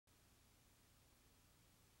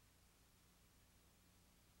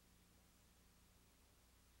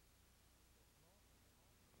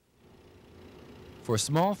For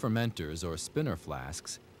small fermenters or spinner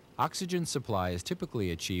flasks, oxygen supply is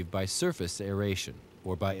typically achieved by surface aeration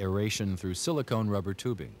or by aeration through silicone rubber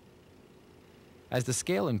tubing. As the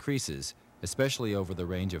scale increases, especially over the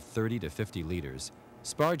range of 30 to 50 liters,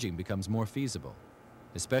 sparging becomes more feasible,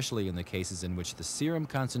 especially in the cases in which the serum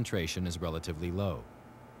concentration is relatively low.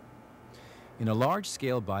 In a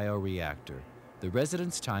large-scale bioreactor, the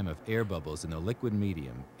residence time of air bubbles in the liquid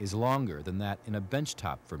medium is longer than that in a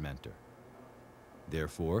benchtop fermenter.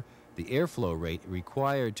 Therefore, the airflow rate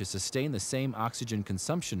required to sustain the same oxygen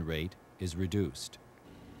consumption rate is reduced.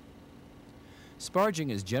 Sparging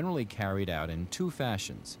is generally carried out in two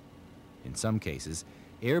fashions. In some cases,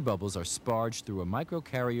 air bubbles are sparged through a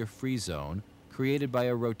microcarrier free zone created by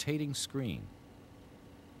a rotating screen.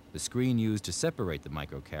 The screen used to separate the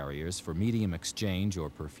microcarriers for medium exchange or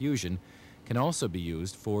perfusion can also be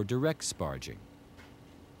used for direct sparging.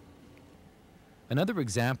 Another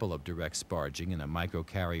example of direct sparging in a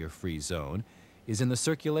microcarrier-free zone is in the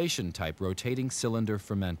circulation-type rotating cylinder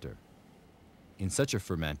fermenter. In such a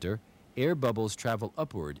fermenter, air bubbles travel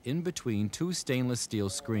upward in between two stainless steel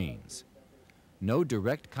screens. No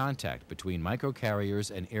direct contact between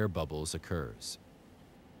microcarriers and air bubbles occurs.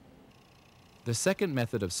 The second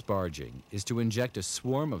method of sparging is to inject a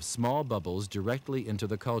swarm of small bubbles directly into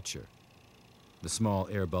the culture. The small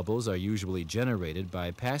air bubbles are usually generated by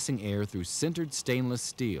passing air through sintered stainless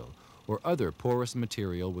steel or other porous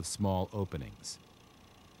material with small openings.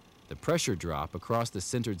 The pressure drop across the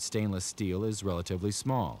sintered stainless steel is relatively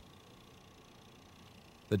small.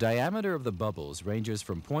 The diameter of the bubbles ranges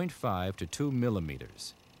from 0.5 to 2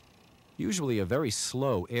 millimeters. Usually a very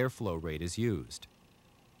slow airflow rate is used.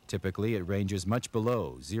 Typically it ranges much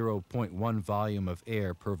below 0.1 volume of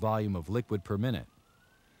air per volume of liquid per minute.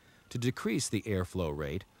 To decrease the airflow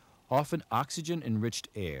rate, often oxygen-enriched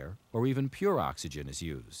air or even pure oxygen is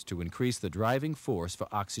used to increase the driving force for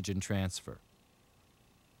oxygen transfer.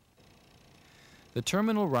 The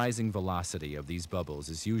terminal rising velocity of these bubbles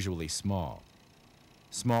is usually small.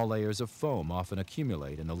 Small layers of foam often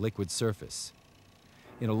accumulate in the liquid surface.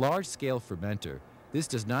 In a large-scale fermenter, this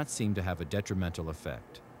does not seem to have a detrimental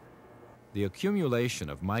effect. The accumulation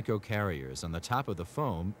of microcarriers on the top of the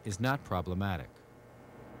foam is not problematic.